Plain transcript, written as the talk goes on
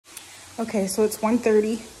Okay, so it's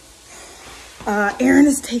 1:30. Aaron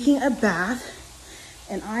is taking a bath,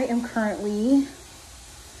 and I am currently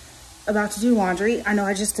about to do laundry. I know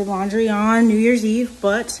I just did laundry on New Year's Eve,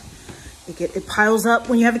 but it piles up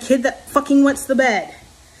when you have a kid that fucking wets the bed.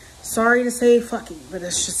 Sorry to say fucking, but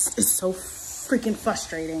it's so freaking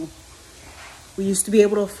frustrating. We used to be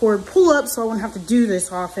able to afford pull-ups, so I wouldn't have to do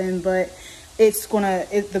this often, but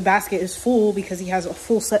the basket is full because he has a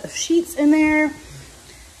full set of sheets in there.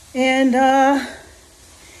 And,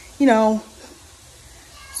 you know,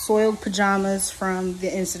 soiled pajamas from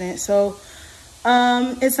the incident. So,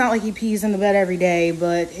 it's not like he pees in the bed every day,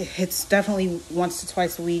 but it's definitely once to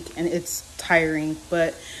twice a week, and it's tiring,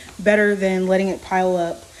 but better than letting it pile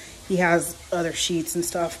up. He has other sheets and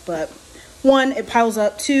stuff, but one, it piles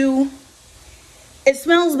up. Two, it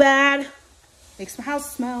smells bad. Makes my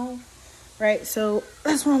house smell, right? So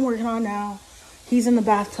that's what I'm working on now. He's in the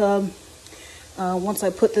bathtub. Once I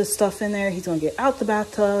put this stuff in there, he's gonna get out the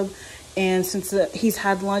bathtub. And since he's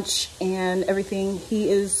had lunch and everything, he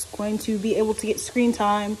is going to be able to get screen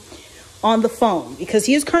time on the phone because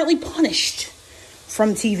he is currently punished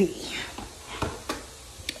from TV.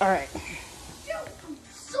 All right.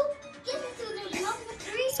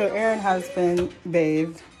 So Aaron has been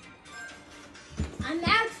bathed. I'm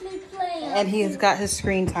actually playing. And he has got his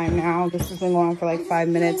screen time now. This has been going on for like 5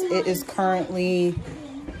 minutes. It is currently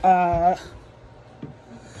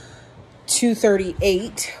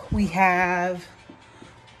 2:38. We have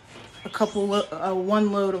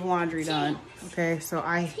one load of laundry done. Okay, so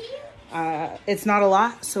it's not a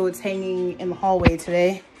lot, so it's hanging in the hallway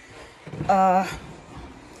today.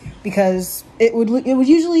 Because it would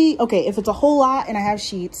usually, okay, if it's a whole lot and I have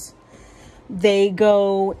sheets, they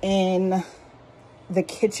go in the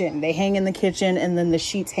kitchen. They hang in the kitchen, and then the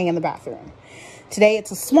sheets hang in the bathroom. Today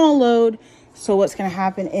it's a small load, so what's gonna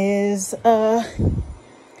happen is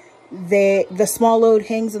the small load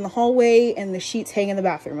hangs in the hallway and the sheets hang in the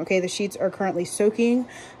bathroom. Okay, the sheets are currently soaking.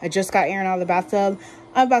 I just got Aaron out of the bathtub.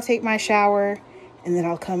 I'm about to take my shower, and then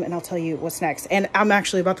I'll come and I'll tell you what's next. And I'm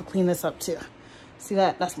actually about to clean this up too. See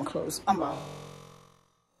that? That's my clothes. I'm about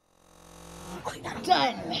to clean that up.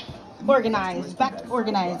 Done. Organized. Back to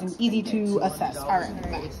organized and easy to assess. All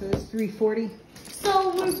right. So it's 3:40.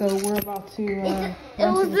 So we're about to. It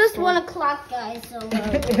was just 1 o'clock, guys. So we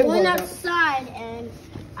went outside, and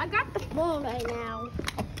I got the phone right now,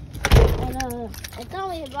 and it's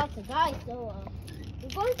only about to die. So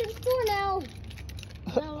we're going to the store now.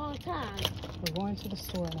 It's been a long time. We're going to the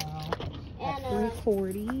store now. And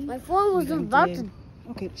 3:40. my phone was about to.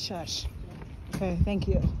 Okay, shush. Okay, thank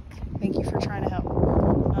you. Thank you for trying to help.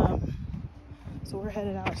 So we're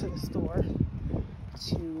headed out to the store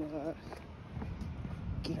to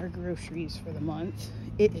get our groceries for the month.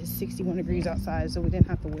 It is 61 degrees outside, so we didn't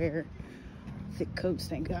have to wear thick coats,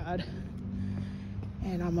 thank God.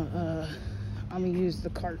 And I'm gonna use the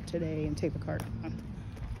cart today and take the cart down.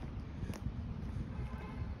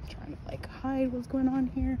 I'm trying to like hide what's going on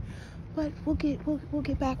here, but we'll get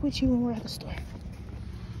back with you when we're at the store.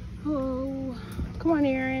 Oh, come on,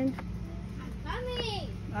 Aaron. I'm coming.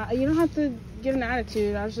 You don't have to get an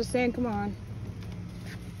attitude. I was just saying, come on.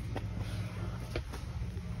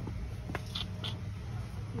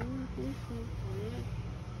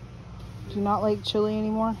 Do you not like chili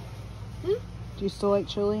anymore? Hmm? Do you still like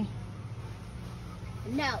chili?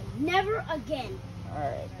 No, never again.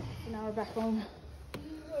 Alright, so now we're back home.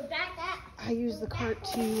 We're back at. I use the cart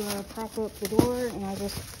to prop up the door, and I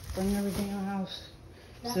just bring everything in the house,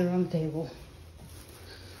 sit it on the table.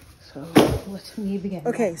 So let's begin.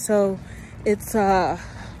 Okay, so it's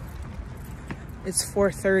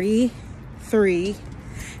 4:33.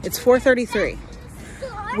 It's 4:33.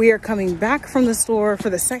 We are coming back from the store for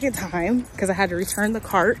the second time because I had to return the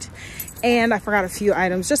cart, and I forgot a few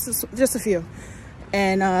items, just a few,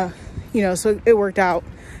 and you know, so it worked out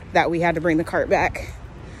that we had to bring the cart back.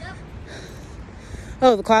 Yep.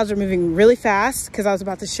 Oh, the clouds are moving really fast because I was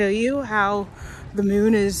about to show you how the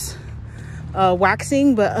moon is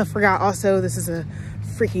waxing, but I forgot also this is a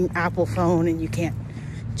freaking Apple phone and you can't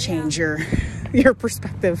change your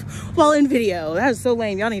perspective while in video. That is so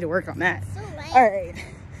lame. Y'all need to work on that. So lame. All right,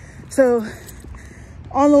 so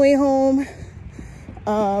on the way home,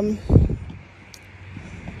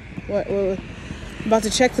 about to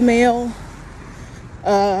check the mail.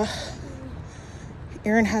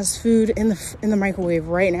 Aaron has food in the microwave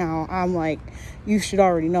right now. I'm like, you should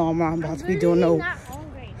already know I'm not about to be doing no. Not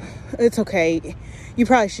hungry. It's okay. You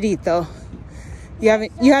probably should eat though. You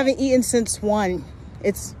haven't eaten since 1.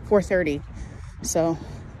 It's 4:30, so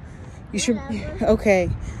you should. Okay.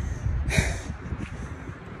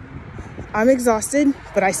 I'm exhausted,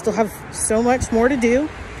 but I still have so much more to do.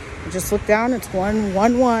 Just look down, it's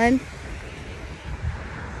 111.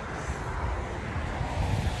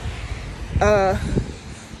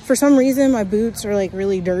 For some reason, my boots are like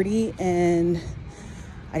really dirty and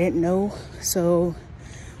I didn't know. So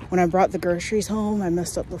when I brought the groceries home, I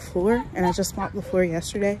messed up the floor and I just mopped the floor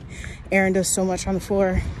yesterday. Aaron does so much on the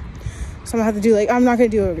floor. So I'm gonna have to do like, I'm not gonna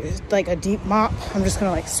do a deep mop. I'm just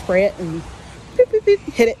gonna like spray it and beep, beep, beep,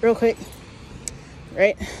 hit it real quick.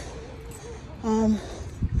 Right?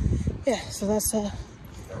 Yeah, so that's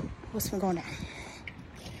what's been going on.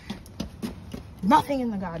 Nothing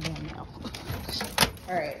in the goddamn mail.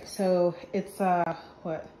 All right, so it's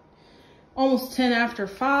what? Almost 10 after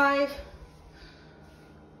 5.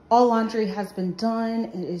 All laundry has been done.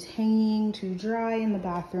 It is hanging to dry in the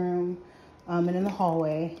bathroom and in the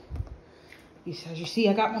hallway. As you see,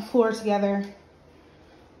 I got my floor together.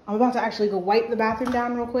 I'm about to actually go wipe the bathroom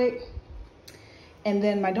down real quick. And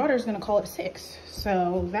then my daughter's gonna call at 6.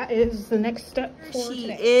 So that is the next step for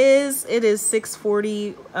today. It is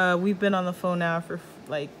 6:40. We've been on the phone now for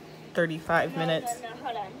like 35 minutes. No,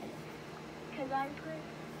 hold on. Because I put,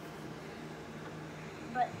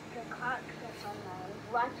 but the clock that's on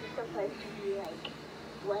my watch is supposed to be like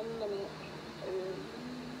 1 minute.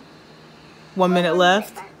 1 minute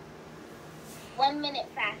left. 1 minute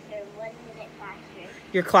faster, 1 minute faster.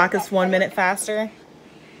 Your clock is 1 minute faster?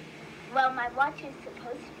 Well, my watch is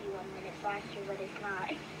supposed to be 1 minute faster, but it's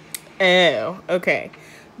not. Oh, okay.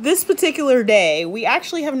 This particular day, we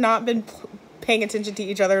actually have not been paying attention to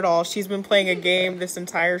each other at all. She's been playing a game this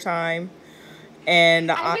entire time.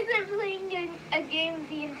 And I wasn't playing a game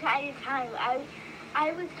the entire time.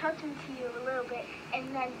 I was talking to you a little bit,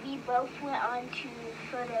 and then we both went on to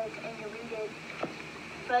photos and deleted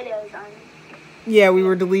photos on. yeah, we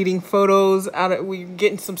were deleting photos we were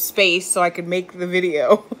getting some space so I could make the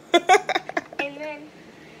video. and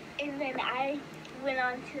then I went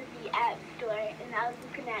on to the App Store, and I was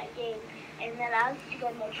looking at games, and then I was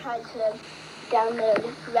gonna try to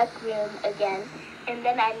download Rec Room again, and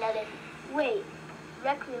then I noticed, wait,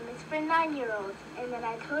 Rec Room is for 9-year-olds, and then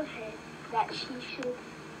I told her that she should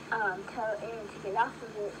tell Aaron to get off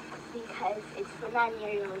of it because it's for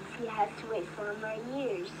 9-year-olds. He has to wait 4 more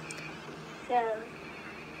years. So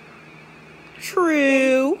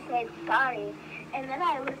True. I said sorry, and then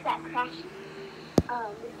I looked at Crash,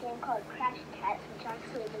 this game called Crash Cats, which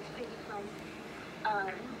actually was pretty fun.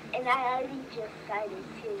 And I already just started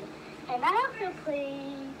too. And I also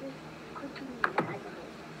played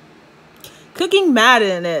Cooking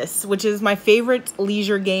Madness, which is my favorite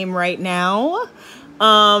leisure game right now.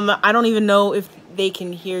 I don't even know if they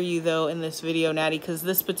can hear you though in this video, Natty, because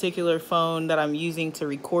this particular phone that I'm using to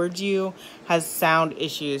record you has sound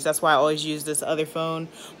issues. That's why I always use this other phone.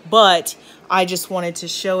 But I just wanted to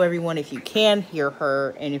show everyone, if you can hear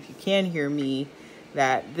her and if you can hear me,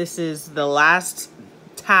 that this is the last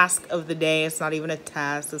task of the day. It's not even a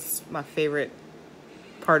task. It's my favorite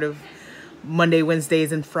part of Monday,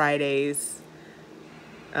 Wednesdays, and Fridays.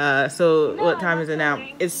 So what time is it now?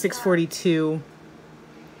 It's 6:42.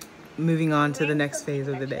 Moving on to the next phase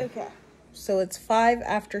of the day. Okay. So it's 5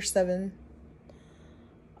 after 7.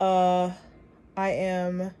 I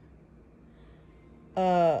am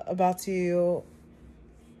about to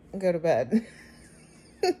go to bed.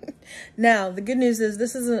 Now, the good news is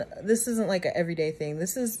this isn't like an everyday thing.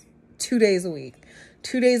 This is 2 days a week.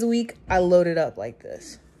 2 days a week I load it up like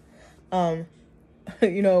this. You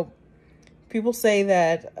know, people say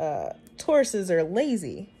that Tauruses are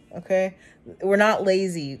lazy, okay? We're not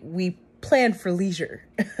lazy. We plan for leisure.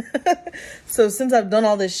 So since I've done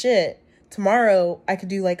all this shit, tomorrow I could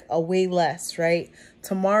do like a way less, right?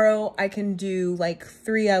 Tomorrow I can do like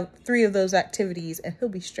three of those activities and he'll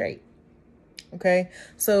be straight. Okay?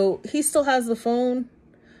 So he still has the phone,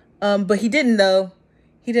 but he didn't though.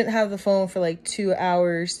 He didn't have the phone for like 2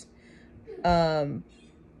 hours,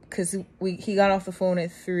 because he got off the phone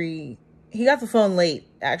at 3. He got the phone late,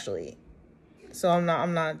 actually. So I'm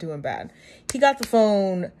not doing bad. He got the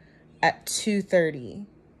phone at 2:30.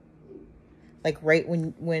 Like right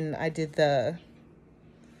when I did the,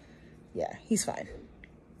 yeah, he's fine.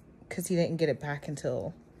 Cause he didn't get it back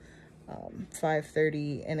until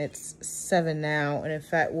 5:30, and it's 7 now. And in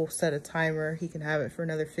fact, we'll set a timer. He can have it for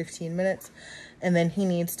another 15 minutes, and then he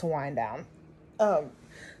needs to wind down.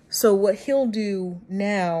 So what he'll do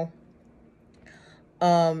now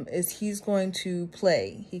is he's going to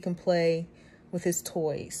play. He can play with his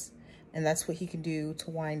toys, and that's what he can do to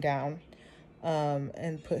wind down,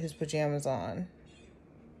 and put his pajamas on.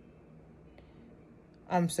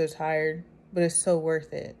 I'm so tired, but it's so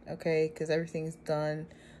worth it, okay? Because everything's done.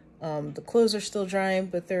 The clothes are still drying,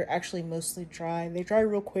 but they're actually mostly dry. They dry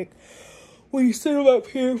real quick when you sit them up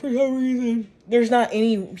here for some reason, there's not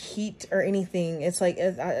any heat or anything. It's like,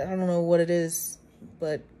 I don't know what it is,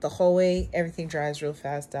 but the hallway, everything dries real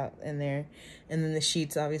fast out in there. And then the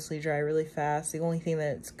sheets obviously dry really fast. The only thing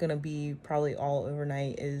that's gonna be probably all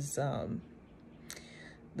overnight is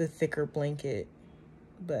the thicker blanket,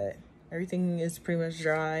 but everything is pretty much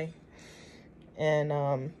dry.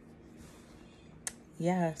 And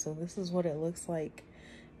yeah, so this is what it looks like.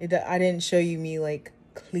 I didn't show you me like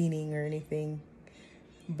cleaning or anything,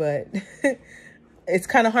 but it's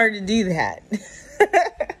kind of hard to do that.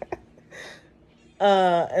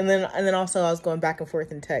 And then also I was going back and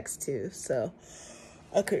forth in text too, so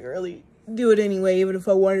I couldn't really do it anyway, even if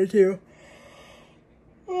I wanted to.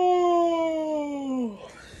 Oh,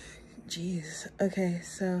 jeez. Okay,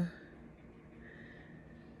 so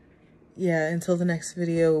yeah, until the next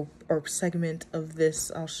video or segment of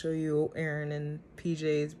this, I'll show you Aaron and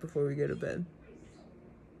PJs before we go to bed.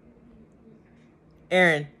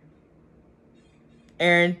 Aaron.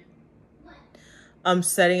 What? I'm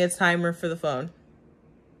setting a timer for the phone.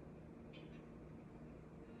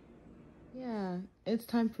 Yeah, it's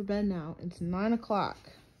time for bed now. It's 9 o'clock.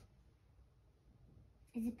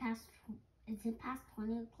 Is it past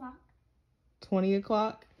 20 o'clock? 20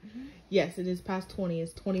 o'clock? Mm-hmm. Yes, it is past 20.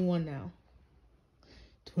 It's 21 now.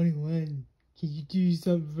 21. Can you do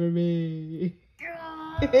something for me?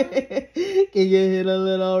 Can you hit a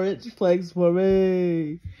little rich flex for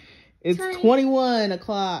me? It's 21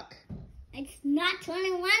 o'clock. It's not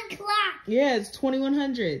 21 o'clock. Yeah, it's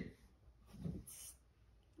 2100.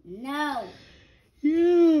 No.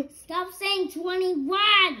 Yeah. Stop saying 21.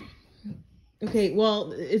 Okay,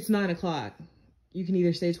 well, it's 9 o'clock. You can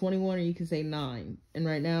either say 21 or you can say 9. And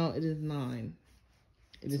right now, it is 9.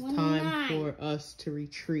 It is 29. Time for us to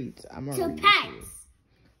retreat. I'm already to packs.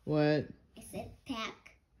 What? I said pack.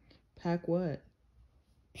 Pack what?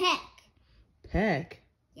 Peck. Peck?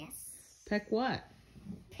 Yes. Peck what?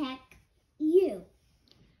 Peck you.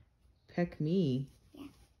 Peck me? Yeah.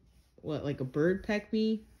 What, like a bird peck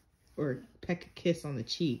me? Or peck a kiss on the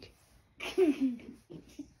cheek?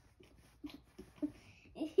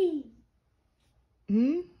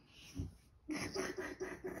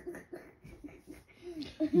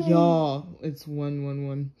 Y'all, it's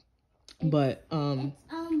 111. But on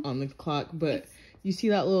the clock. But you see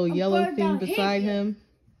that little yellow thing beside him?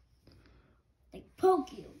 Like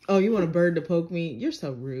poke you. Oh, you want a bird to poke me? You're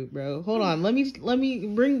so rude, bro. Hold on. Let me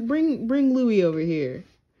bring Louie over here.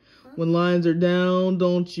 Huh? When lines are down,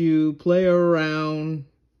 don't you play around.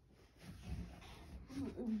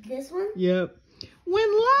 This one? Yep.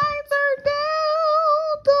 When lines are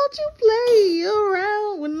down, don't you play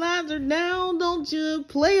around. When lines are down, don't you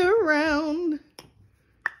play around.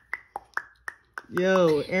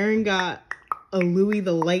 Yo, Aaron got a Louie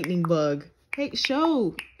the Lightning Bug. Hey,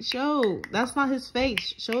 show. That's not his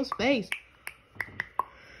face. Show his face.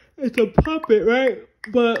 It's a puppet, right?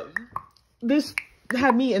 But this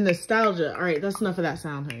had me in nostalgia. All right, that's enough of that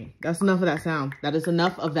sound, honey. That's enough of that sound. That is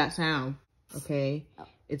enough of that sound. Okay?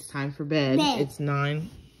 It's time for bed. It's 9.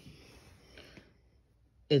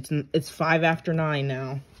 It's 5 after 9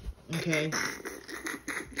 now. Okay?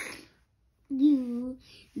 You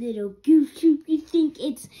little goose, you think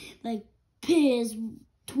it's like Piz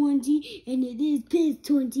 20 and it is Piz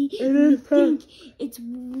 20. It is. Think it's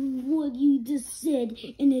what you just said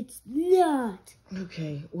and it's not.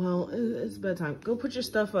 Okay, well, it's bedtime. Go put your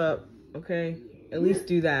stuff up, okay? At least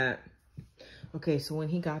do that. Okay, so when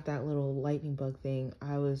he got that little lightning bug thing,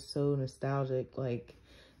 I was so nostalgic. Like,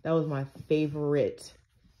 that was my favorite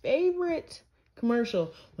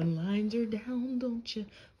commercial. When lines are down, don't you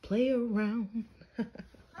play around.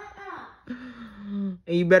 And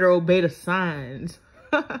you better obey the signs.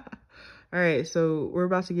 All right, so we're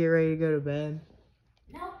about to get ready to go to bed.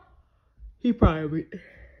 Nope. He probably.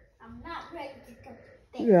 I'm not ready to go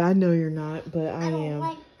to bed. Yeah, I know you're not, but I am. I don't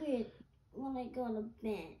like it when I go to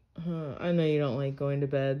bed. I know you don't like going to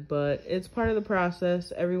bed, but it's part of the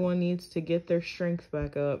process. Everyone needs to get their strength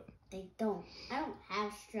back up. They don't. I don't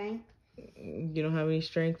have strength. You don't have any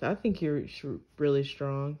strength? I think you're really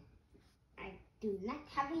strong. I do not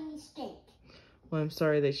have any strength. Well, I'm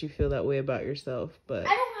sorry that you feel that way about yourself, but... I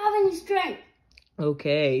don't have any strength.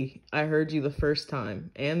 Okay, I heard you the first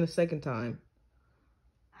time and the second time.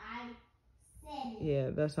 I said it. Yeah,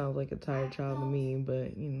 that sounds like a tired child to me,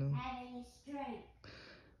 but, you know. I have any strength.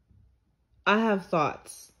 I have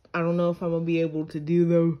thoughts. I don't know if I'm going to be able to do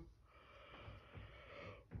them.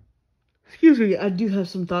 Excuse me, I do have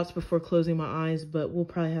some thoughts before closing my eyes, but we'll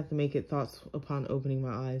probably have to make it thoughts upon opening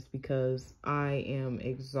my eyes because I am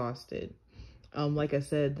exhausted. Like I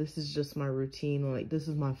said, this is just my routine. Like, this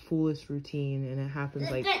is my fullest routine, and it happens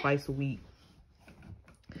like twice a week.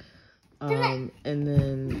 And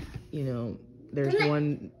then, you know, there's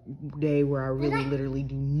one day where I really literally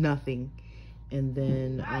do nothing. And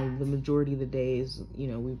then the majority of the days, you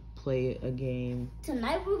know, we play a game.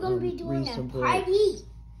 Tonight we're going to be doing a books, party.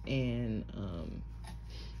 And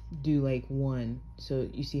do like one. So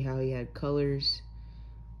you see how he had colors,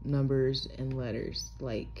 numbers, and letters.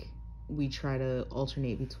 Like, we try to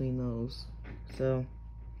alternate between those. So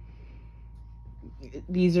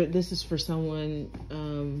this is for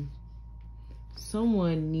someone,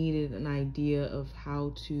 someone needed an idea of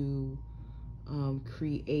how to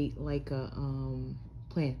create like a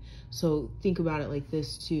plan. So think about it like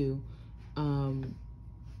this too.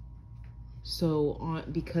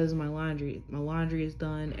 Because my laundry is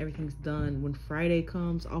done, everything's done. When Friday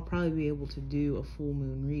comes, I'll probably be able to do a full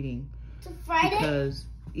moon reading. It's a Friday? Because,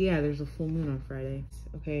 yeah, there's a full moon on Friday.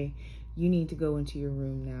 Okay, you need to go into your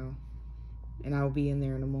room now. And I'll be in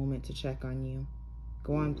there in a moment to check on you.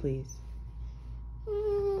 Go on, please.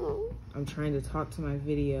 I'm trying to talk to my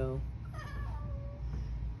video.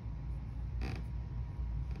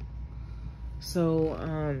 So,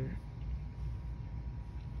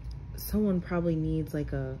 someone probably needs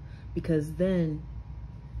like because then,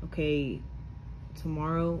 okay,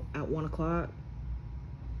 tomorrow at 1 o'clock,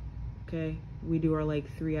 okay, we do our like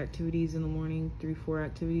 4 activities in the morning,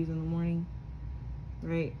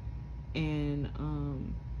 right? And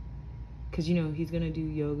because, you know, he's gonna do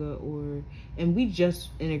yoga, and we just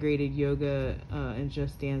integrated yoga and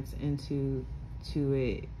Just Dance into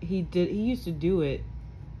it. He used to do it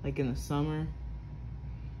like in the summer,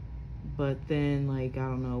 but then, like, I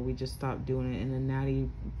don't know, we just stopped doing it. And then Natty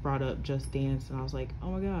brought up Just Dance, and I was like,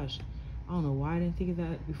 oh my gosh, I don't know why I didn't think of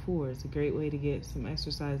that before. It's a great way to get some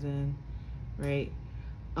exercise in, right?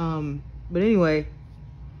 But anyway,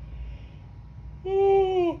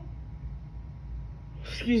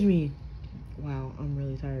 excuse me. Wow, I'm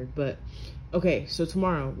really tired. But okay, so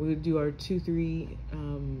tomorrow we'll do our 2-3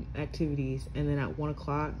 activities, and then at 1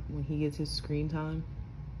 o'clock when he gets his screen time,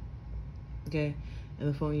 okay, and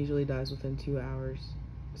the phone usually dies within 2 hours,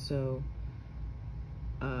 so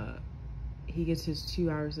he gets his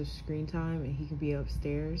 2 hours of screen time, and he can be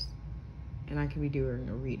upstairs, and I can be doing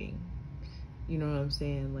a reading. You know what I'm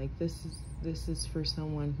saying? Like, this is for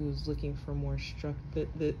someone who's looking for more structure.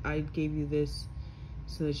 That I gave you this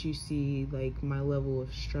so that you see like my level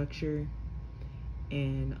of structure,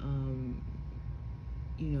 and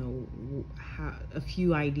you know, a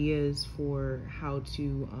few ideas for how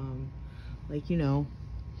to like, you know,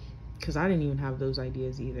 because I didn't even have those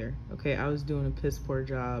ideas either. Okay, I was doing a piss poor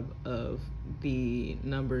job of the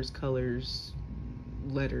numbers, colors,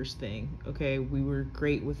 letters thing. Okay, we were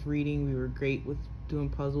great with reading, we were great with doing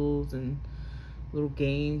puzzles and little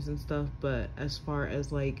games and stuff, but as far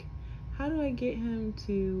as like, how do I get him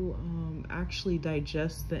to actually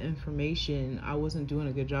digest the information, I wasn't doing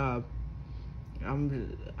a good job.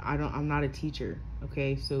 I'm not a teacher,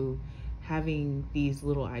 okay? So having these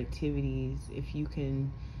little activities, if you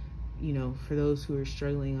can, you know, for those who are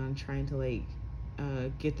struggling on trying to like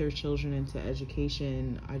get their children into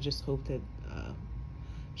education, I just hope that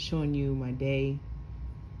showing you my day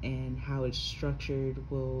and how it's structured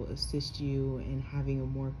will assist you in having a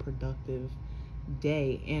more productive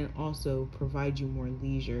day, and also provide you more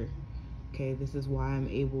leisure. Okay, this is why I'm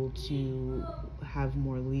able to have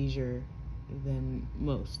more leisure than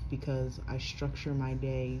most, because I structure my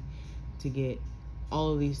day to get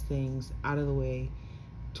all of these things out of the way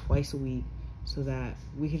twice a week, so that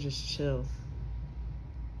we can just chill.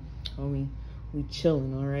 Homie, we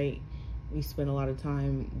chilling, all right? We spend a lot of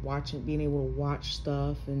time being able to watch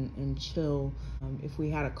stuff and chill. If we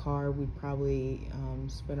had a car, we'd probably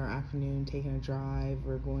spend our afternoon taking a drive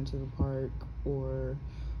or going to the park, or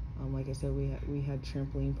like I said, we had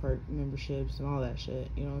trampoline park memberships and all that shit,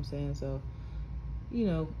 you know what I'm saying? So, you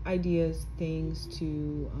know, ideas, things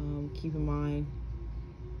to keep in mind.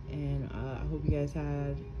 And I hope you guys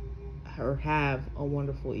have a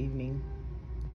wonderful evening.